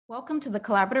Welcome to the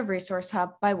Collaborative Resource Hub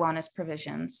by Wellness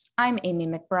Provisions. I'm Amy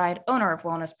McBride, owner of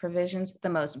Wellness Provisions, the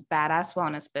most badass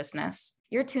wellness business.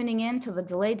 You're tuning in to the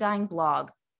Delay Dying blog,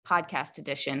 podcast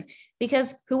edition,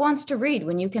 because who wants to read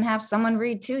when you can have someone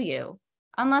read to you?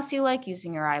 Unless you like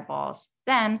using your eyeballs.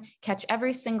 Then catch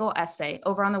every single essay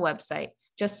over on the website.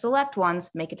 Just select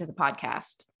ones, make it to the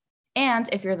podcast. And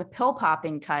if you're the pill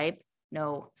popping type,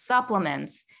 no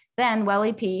supplements, then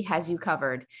WellEP has you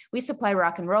covered. We supply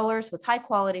rock and rollers with high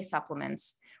quality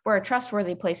supplements. We're a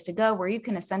trustworthy place to go where you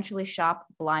can essentially shop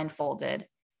blindfolded.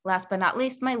 Last but not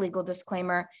least, my legal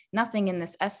disclaimer: nothing in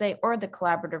this essay or the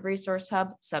Collaborative Resource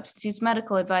Hub substitutes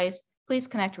medical advice. Please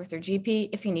connect with your GP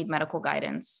if you need medical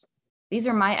guidance. These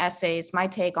are my essays, my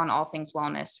take on all things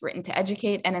wellness, written to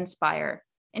educate and inspire.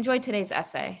 Enjoy today's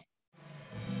essay.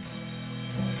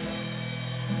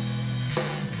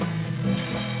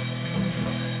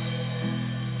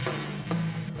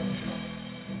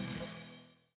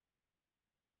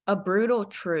 A brutal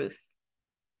truth.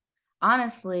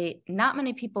 Honestly, not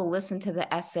many people listen to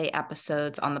the essay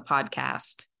episodes on the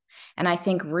podcast. And I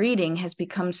think reading has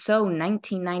become so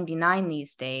 1999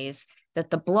 these days that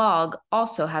the blog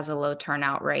also has a low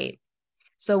turnout rate.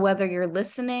 So whether you're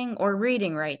listening or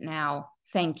reading right now,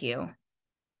 thank you.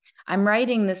 I'm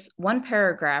writing this one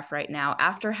paragraph right now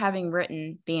after having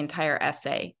written the entire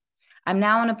essay. I'm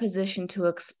now in a position to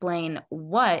explain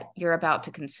what you're about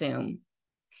to consume.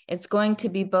 It's going to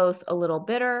be both a little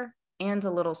bitter and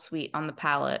a little sweet on the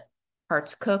palate,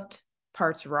 parts cooked,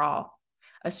 parts raw,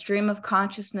 a stream of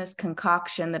consciousness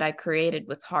concoction that I created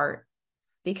with heart.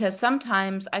 Because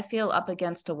sometimes I feel up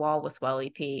against a wall with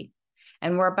WellEP,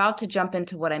 and we're about to jump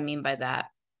into what I mean by that.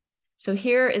 So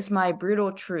here is my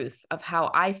brutal truth of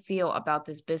how I feel about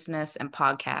this business and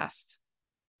podcast.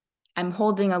 I'm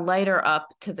holding a lighter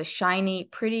up to the shiny,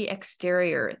 pretty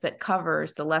exterior that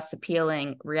covers the less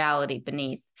appealing reality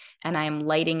beneath, and I am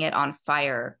lighting it on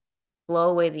fire.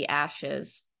 Blow away the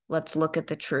ashes. Let's look at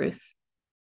the truth.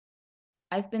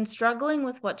 I've been struggling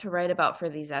with what to write about for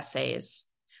these essays.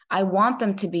 I want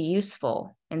them to be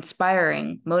useful,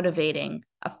 inspiring, motivating,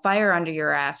 a fire under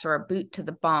your ass or a boot to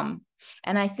the bum.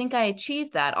 And I think I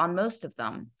achieved that on most of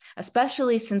them,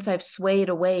 especially since I've swayed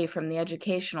away from the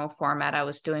educational format I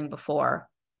was doing before.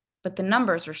 But the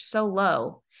numbers are so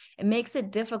low, it makes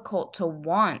it difficult to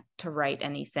want to write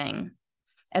anything.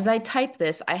 As I type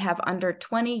this, I have under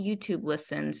 20 YouTube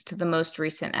listens to the most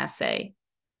recent essay.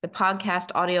 The podcast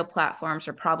audio platforms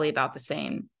are probably about the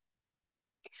same.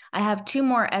 I have 2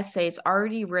 more essays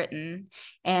already written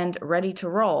and ready to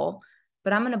roll,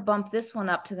 but I'm going to bump this one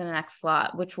up to the next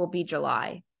slot, which will be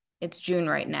July. It's June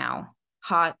right now.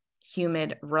 Hot,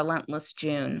 humid, relentless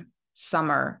June.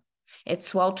 Summer. It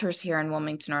swelters here in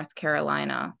Wilmington, North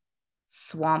Carolina.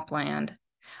 Swampland.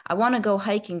 I want to go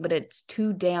hiking, but it's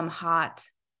too damn hot.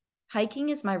 Hiking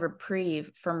is my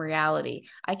reprieve from reality.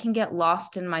 I can get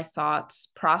lost in my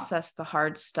thoughts, process the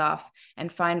hard stuff,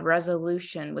 and find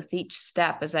resolution with each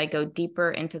step as I go deeper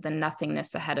into the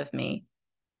nothingness ahead of me.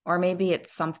 Or maybe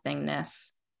it's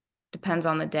somethingness. Depends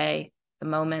on the day, the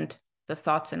moment, the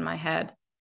thoughts in my head.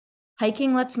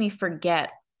 Hiking lets me forget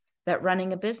that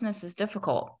running a business is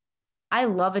difficult. I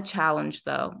love a challenge,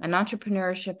 though, and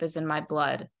entrepreneurship is in my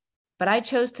blood. But I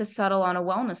chose to settle on a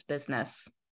wellness business,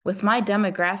 with my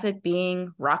demographic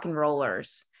being rock and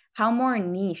rollers. How more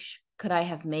niche could I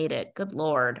have made it? Good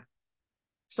Lord.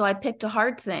 So I picked a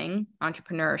hard thing,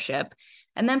 entrepreneurship,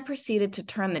 and then proceeded to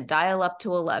turn the dial up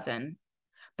to 11.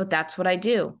 But that's what I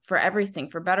do for everything,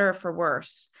 for better or for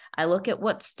worse. I look at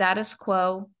what's status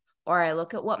quo, or I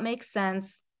look at what makes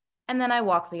sense, and then I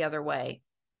walk the other way.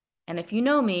 And if you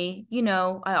know me, you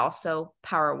know I also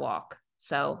power walk.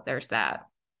 So there's that.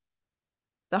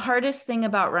 The hardest thing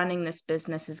about running this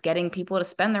business is getting people to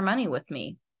spend their money with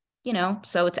me,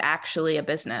 so it's actually a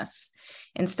business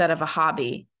instead of a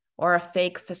hobby or a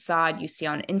fake facade you see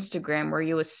on Instagram where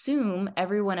you assume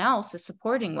everyone else is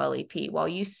supporting WellEP while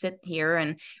you sit here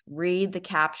and read the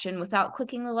caption without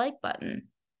clicking the like button.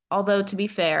 Although, to be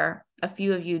fair, a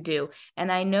few of you do.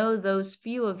 And I know those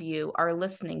few of you are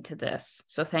listening to this,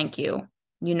 so thank you.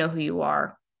 You know who you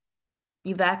are.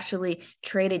 You've actually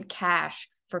traded cash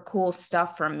for cool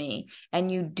stuff from me, and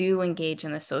you do engage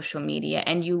in the social media,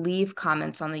 and you leave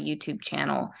comments on the YouTube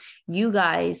channel. You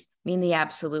guys mean the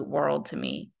absolute world to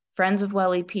me. Friends of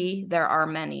WellEP, there are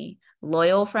many.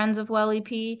 Loyal friends of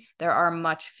WellEP, there are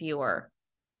much fewer.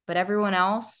 But everyone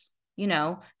else,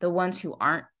 the ones who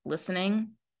aren't listening,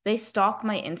 they stalk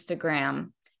my Instagram,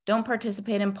 don't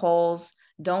participate in polls,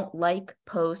 don't like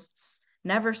posts,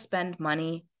 never spend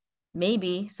money,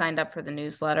 maybe signed up for the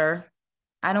newsletter.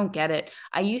 I don't get it.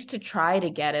 I used to try to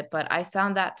get it, but I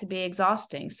found that to be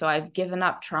exhausting. So I've given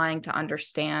up trying to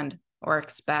understand or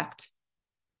expect.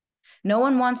 No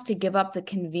one wants to give up the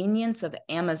convenience of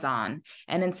Amazon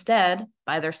and instead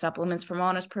buy their supplements from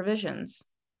Honest Provisions.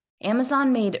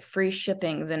 Amazon made free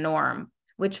shipping the norm,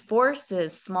 which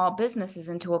forces small businesses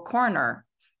into a corner,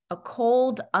 a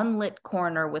cold, unlit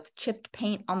corner with chipped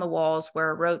paint on the walls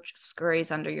where a roach scurries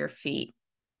under your feet.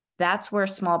 That's where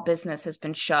small business has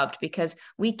been shoved because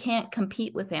we can't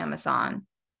compete with Amazon.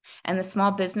 And the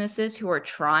small businesses who are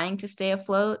trying to stay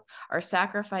afloat are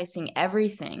sacrificing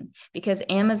everything because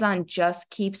Amazon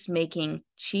just keeps making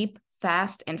cheap,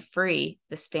 fast, and free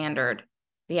the standard,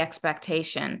 the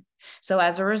expectation. So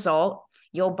as a result,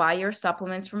 you'll buy your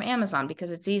supplements from Amazon because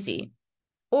it's easy,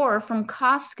 or from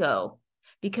Costco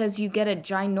because you get a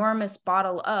ginormous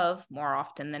bottle of, more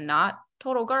often than not,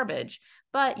 total garbage.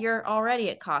 But you're already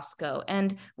at Costco,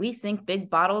 and we think big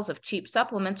bottles of cheap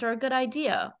supplements are a good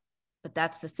idea. But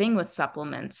that's the thing with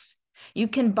supplements. You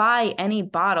can buy any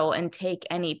bottle and take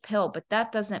any pill, but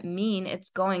that doesn't mean it's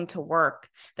going to work.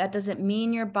 That doesn't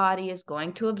mean your body is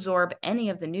going to absorb any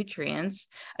of the nutrients,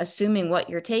 assuming what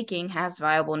you're taking has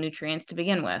viable nutrients to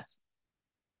begin with.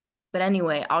 But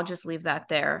anyway, I'll just leave that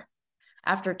there.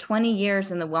 After 20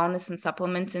 years in the wellness and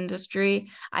supplements industry,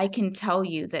 I can tell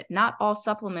you that not all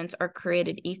supplements are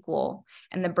created equal.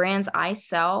 And the brands I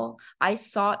sell, I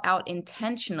sought out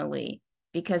intentionally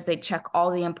because they check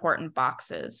all the important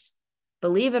boxes.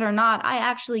 Believe it or not, I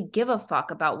actually give a fuck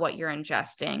about what you're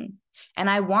ingesting. And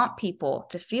I want people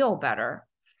to feel better.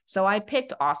 So I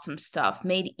picked awesome stuff,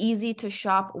 made easy to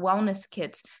shop wellness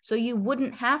kits so you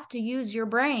wouldn't have to use your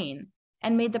brain,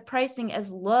 and made the pricing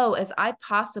as low as I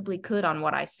possibly could on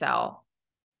what I sell.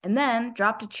 And then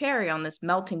dropped a cherry on this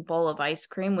melting bowl of ice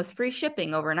cream with free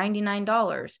shipping over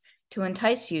 $99 to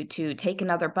entice you to take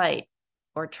another bite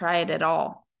or try it at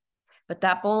all. But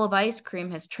that bowl of ice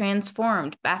cream has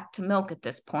transformed back to milk at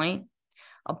this point,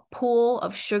 a pool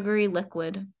of sugary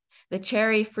liquid, the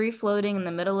cherry free floating in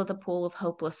the middle of the pool of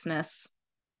hopelessness.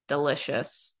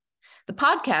 Delicious. The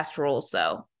podcast rules,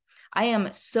 though. I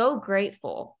am so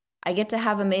grateful I get to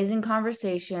have amazing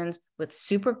conversations with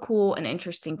super cool and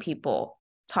interesting people,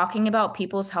 talking about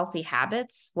people's healthy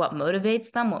habits, what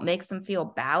motivates them, what makes them feel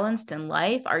balanced in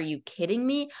life. Are you kidding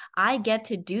me? I get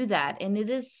to do that, and it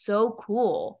is so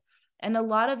cool. And a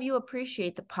lot of you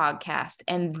appreciate the podcast,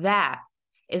 and that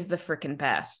is the freaking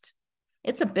best.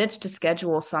 It's a bitch to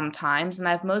schedule sometimes, and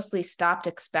I've mostly stopped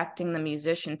expecting the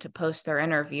musician to post their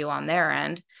interview on their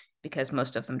end, because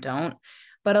most of them don't.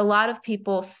 But a lot of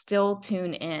people still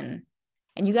tune in.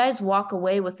 And you guys walk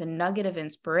away with a nugget of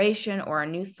inspiration or a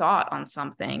new thought on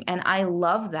something. And I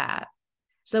love that.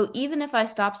 So even if I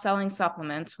stop selling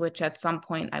supplements, which at some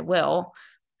point I will,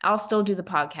 I'll still do the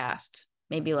podcast.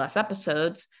 Maybe less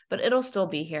episodes, but it'll still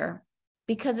be here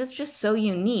because it's just so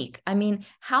unique. I mean,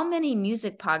 how many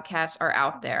music podcasts are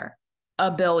out there? A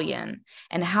billion.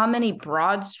 And how many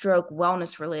broad stroke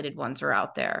wellness related ones are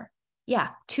out there? Yeah,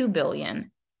 2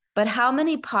 billion. But how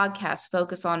many podcasts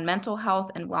focus on mental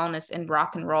health and wellness and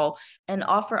rock and roll and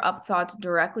offer up thoughts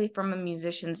directly from a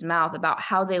musician's mouth about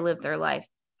how they live their life,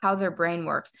 how their brain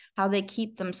works, how they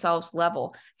keep themselves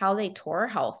level, how they tour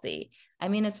healthy? I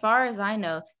mean, as far as I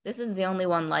know, this is the only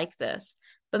one like this,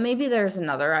 but maybe there's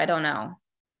another, I don't know.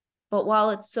 But while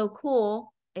it's so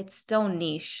cool, it's still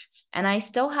niche. And I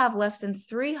still have less than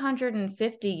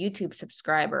 350 YouTube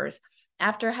subscribers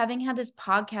after having had this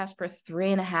podcast for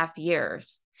 3.5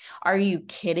 years. Are you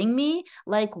kidding me?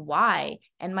 Like, why?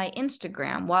 And my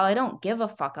Instagram, while I don't give a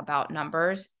fuck about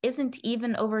numbers, isn't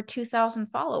even over 2,000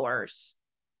 followers.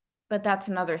 But that's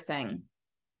another thing.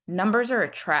 Numbers are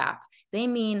a trap. They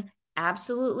mean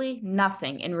absolutely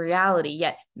nothing in reality,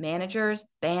 yet managers,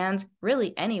 bands,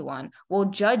 really anyone will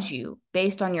judge you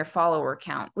based on your follower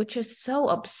count, which is so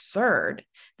absurd.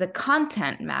 The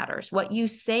content matters. What you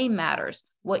say matters.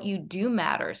 What you do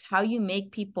matters. How you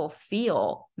make people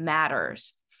feel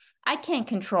matters. I can't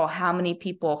control how many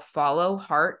people follow,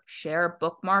 heart, share,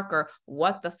 bookmark, or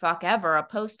what the fuck ever a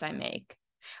post I make.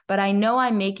 But I know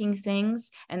I'm making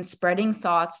things and spreading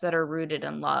thoughts that are rooted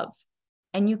in love.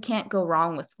 And you can't go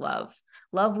wrong with love.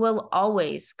 Love will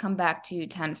always come back to you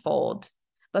tenfold.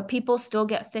 But people still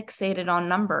get fixated on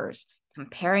numbers,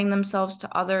 comparing themselves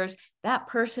to others. That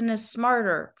person is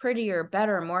smarter, prettier,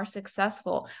 better, more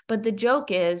successful. But the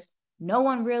joke is, no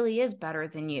one really is better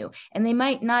than you. And they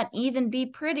might not even be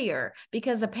prettier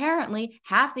because apparently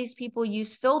half these people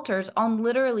use filters on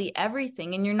literally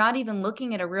everything and you're not even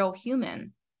looking at a real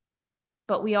human.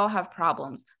 But we all have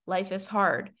problems. Life is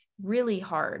hard, really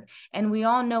hard. And we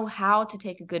all know how to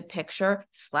take a good picture,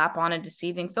 slap on a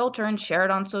deceiving filter and share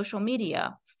it on social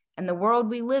media. And the world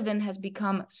we live in has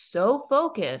become so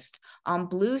focused on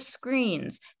blue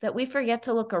screens that we forget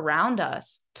to look around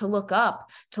us, to look up,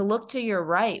 to look to your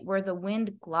right where the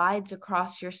wind glides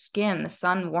across your skin, the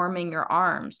sun warming your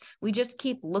arms. We just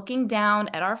keep looking down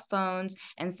at our phones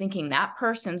and thinking that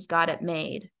person's got it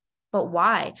made. But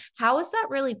why? How is that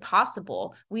really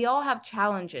possible? We all have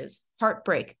challenges,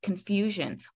 heartbreak,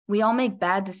 confusion. We all make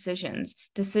bad decisions,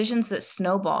 decisions that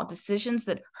snowball, decisions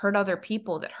that hurt other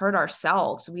people, that hurt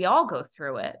ourselves. We all go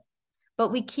through it.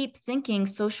 But we keep thinking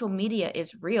social media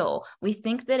is real. We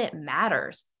think that it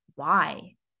matters.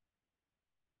 Why?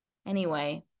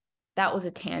 Anyway, that was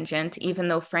a tangent, even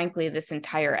though, frankly, this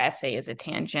entire essay is a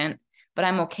tangent. But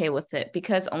I'm okay with it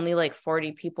because only like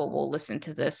 40 people will listen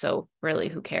to this. So really,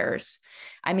 who cares?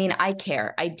 I mean, I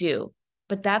care. I do.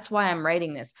 But that's why I'm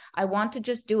writing this. I want to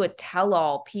just do a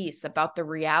tell-all piece about the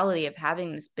reality of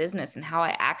having this business and how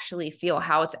I actually feel,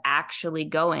 how it's actually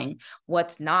going,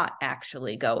 what's not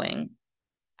actually going.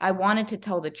 I wanted to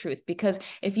tell the truth because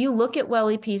if you look at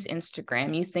Welly P's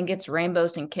Instagram, you think it's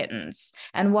rainbows and kittens.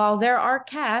 And while there are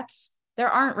cats, there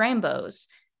aren't rainbows.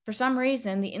 For some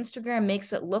reason, the Instagram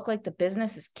makes it look like the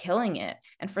business is killing it.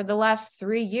 And for the last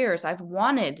 3 years, I've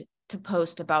wanted to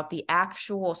post about the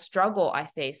actual struggle I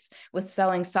face with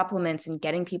selling supplements and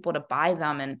getting people to buy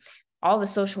them and all the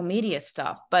social media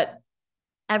stuff. But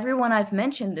everyone I've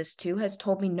mentioned this to has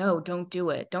told me, no, don't do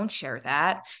it. Don't share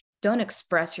that. Don't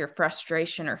express your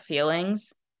frustration or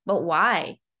feelings. But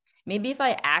why? Maybe if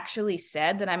I actually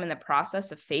said that I'm in the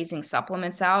process of phasing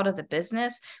supplements out of the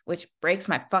business, which breaks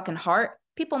my fucking heart,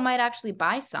 people might actually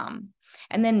buy some.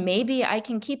 And then maybe I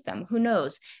can keep them. Who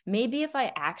knows? Maybe if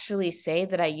I actually say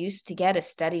that I used to get a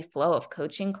steady flow of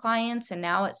coaching clients, and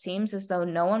now it seems as though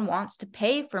no one wants to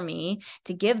pay for me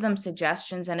to give them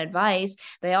suggestions and advice,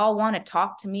 they all want to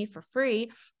talk to me for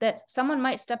free, that someone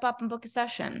might step up and book a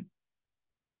session.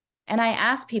 And I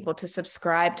ask people to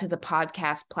subscribe to the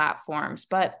podcast platforms,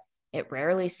 but it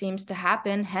rarely seems to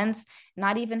happen, hence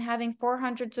not even having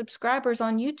 400 subscribers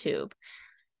on YouTube.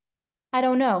 I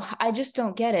don't know. I just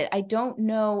don't get it. I don't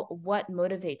know what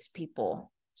motivates people.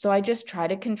 So I just try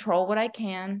to control what I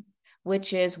can,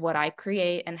 which is what I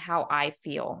create and how I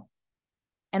feel.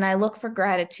 And I look for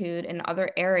gratitude in other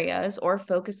areas or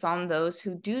focus on those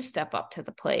who do step up to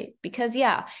the plate. Because,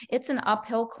 yeah, it's an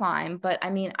uphill climb, but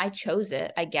I mean, I chose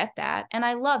it. I get that. And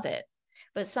I love it.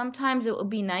 But sometimes it would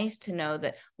be nice to know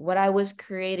that what I was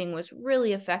creating was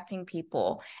really affecting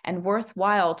people and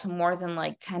worthwhile to more than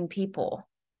like 10 people.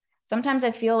 Sometimes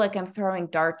I feel like I'm throwing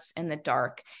darts in the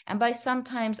dark. And by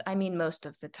sometimes, I mean most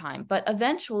of the time. But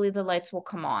eventually the lights will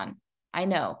come on. I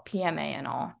know, PMA and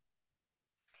all.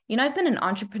 You know, I've been an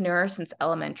entrepreneur since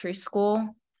elementary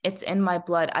school. It's in my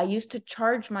blood. I used to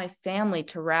charge my family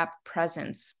to wrap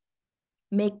presents,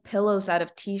 make pillows out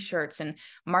of t-shirts and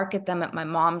market them at my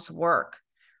mom's work,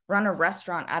 run a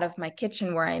restaurant out of my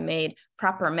kitchen where I made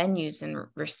proper menus and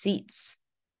receipts.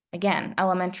 Again,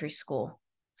 elementary school.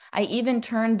 I even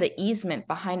turned the easement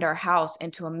behind our house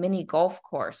into a mini golf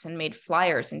course and made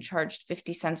flyers and charged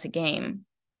 50 cents a game.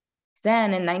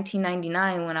 Then in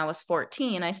 1999, when I was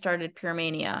 14, I started Pure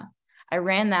Mania. I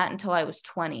ran that until I was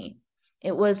 20.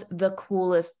 It was the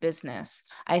coolest business.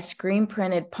 I screen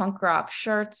printed punk rock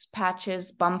shirts,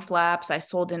 patches, bum flaps. I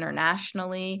sold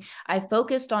internationally. I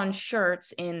focused on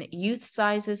shirts in youth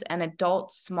sizes and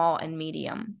adult small and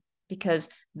medium, because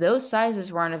those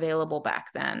sizes weren't available back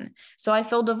then. So I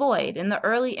filled a void in the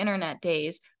early internet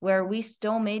days where we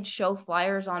still made show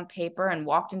flyers on paper and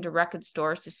walked into record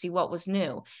stores to see what was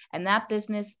new. And that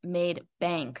business made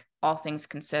bank, all things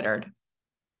considered.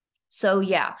 So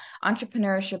yeah,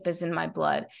 entrepreneurship is in my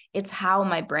blood. It's how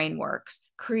my brain works.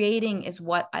 Creating is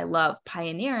what I love.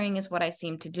 Pioneering is what I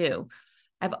seem to do.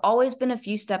 I've always been a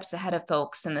few steps ahead of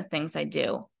folks in the things I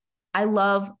do. I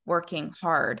love working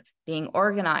hard, being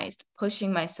organized,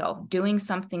 pushing myself, doing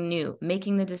something new,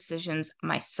 making the decisions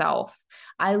myself.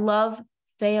 I love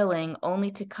failing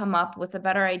only to come up with a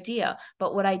better idea.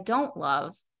 But what I don't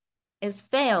love is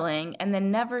failing and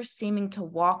then never seeming to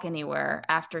walk anywhere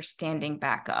after standing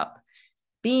back up.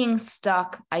 Being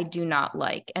stuck, I do not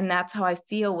like. And that's how I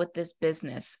feel with this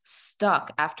business.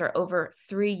 Stuck after over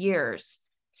 3 years.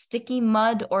 Sticky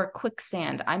mud or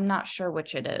quicksand, I'm not sure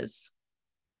which it is.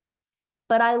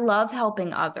 But I love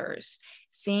helping others,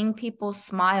 seeing people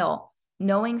smile,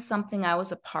 knowing something I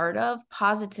was a part of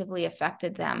positively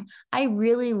affected them. I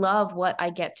really love what I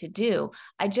get to do.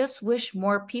 I just wish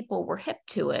more people were hip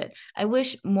to it. I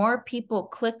wish more people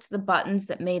clicked the buttons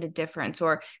that made a difference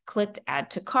or clicked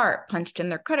add to cart, punched in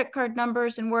their credit card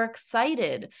numbers, and were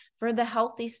excited for the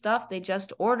healthy stuff they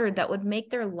just ordered that would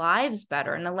make their lives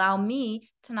better and allow me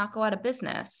to not go out of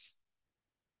business.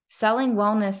 Selling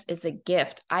wellness is a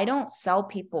gift. I don't sell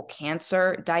people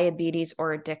cancer, diabetes,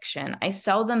 or addiction. I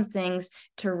sell them things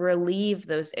to relieve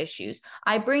those issues.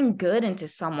 I bring good into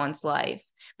someone's life,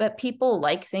 but people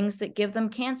like things that give them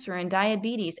cancer and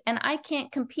diabetes, and I can't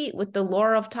compete with the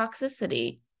lure of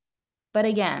toxicity. But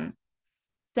again,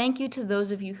 thank you to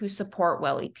those of you who support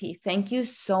Well EP. Thank you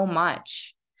so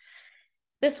much.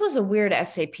 This was a weird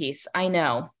essay piece, I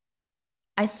know.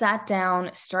 I sat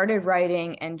down, started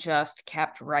writing, and just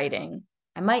kept writing.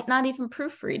 I might not even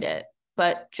proofread it,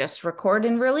 but just record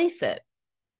and release it.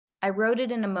 I wrote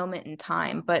it in a moment in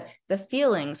time, but the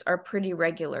feelings are pretty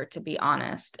regular, to be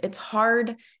honest. It's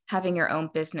hard having your own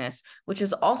business, which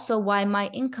is also why my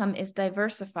income is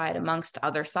diversified amongst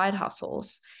other side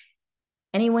hustles.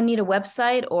 Anyone need a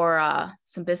website or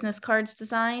some business cards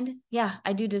designed? Yeah,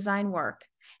 I do design work.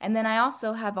 And then I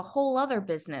also have a whole other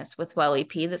business with Well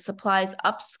EP that supplies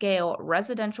upscale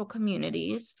residential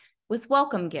communities with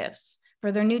welcome gifts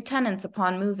for their new tenants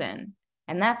upon move-in.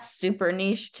 And that's super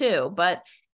niche too, but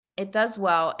it does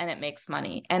well and it makes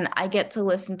money. And I get to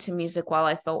listen to music while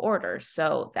I fill orders,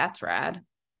 so that's rad.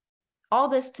 All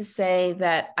this to say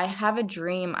that I have a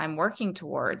dream I'm working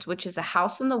towards, which is a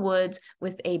house in the woods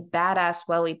with a badass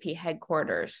Well EP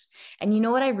headquarters. And you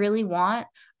know what I really want?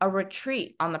 A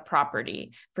retreat on the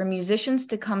property for musicians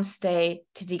to come stay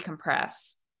to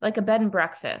decompress, like a bed and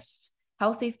breakfast,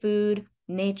 healthy food,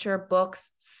 nature,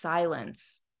 books,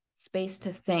 silence, space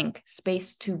to think,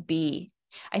 space to be.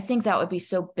 I think that would be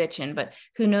so bitchin', but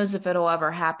who knows if it'll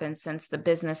ever happen since the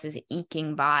business is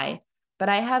eking by. But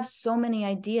I have so many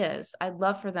ideas. I'd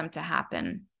love for them to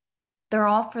happen. They're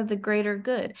all for the greater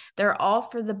good. They're all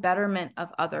for the betterment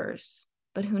of others.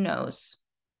 But who knows?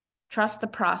 Trust the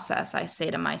process, I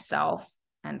say to myself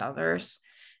and others.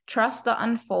 Trust the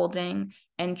unfolding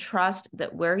and trust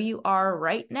that where you are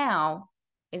right now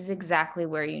is exactly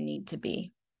where you need to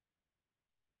be.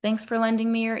 Thanks for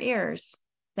lending me your ears.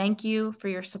 Thank you for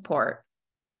your support.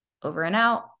 Over and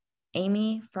out,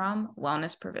 Amy from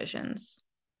Wellness Provisions.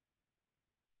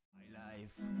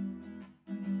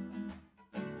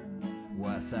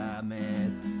 Was a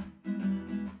mess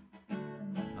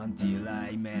until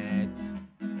I met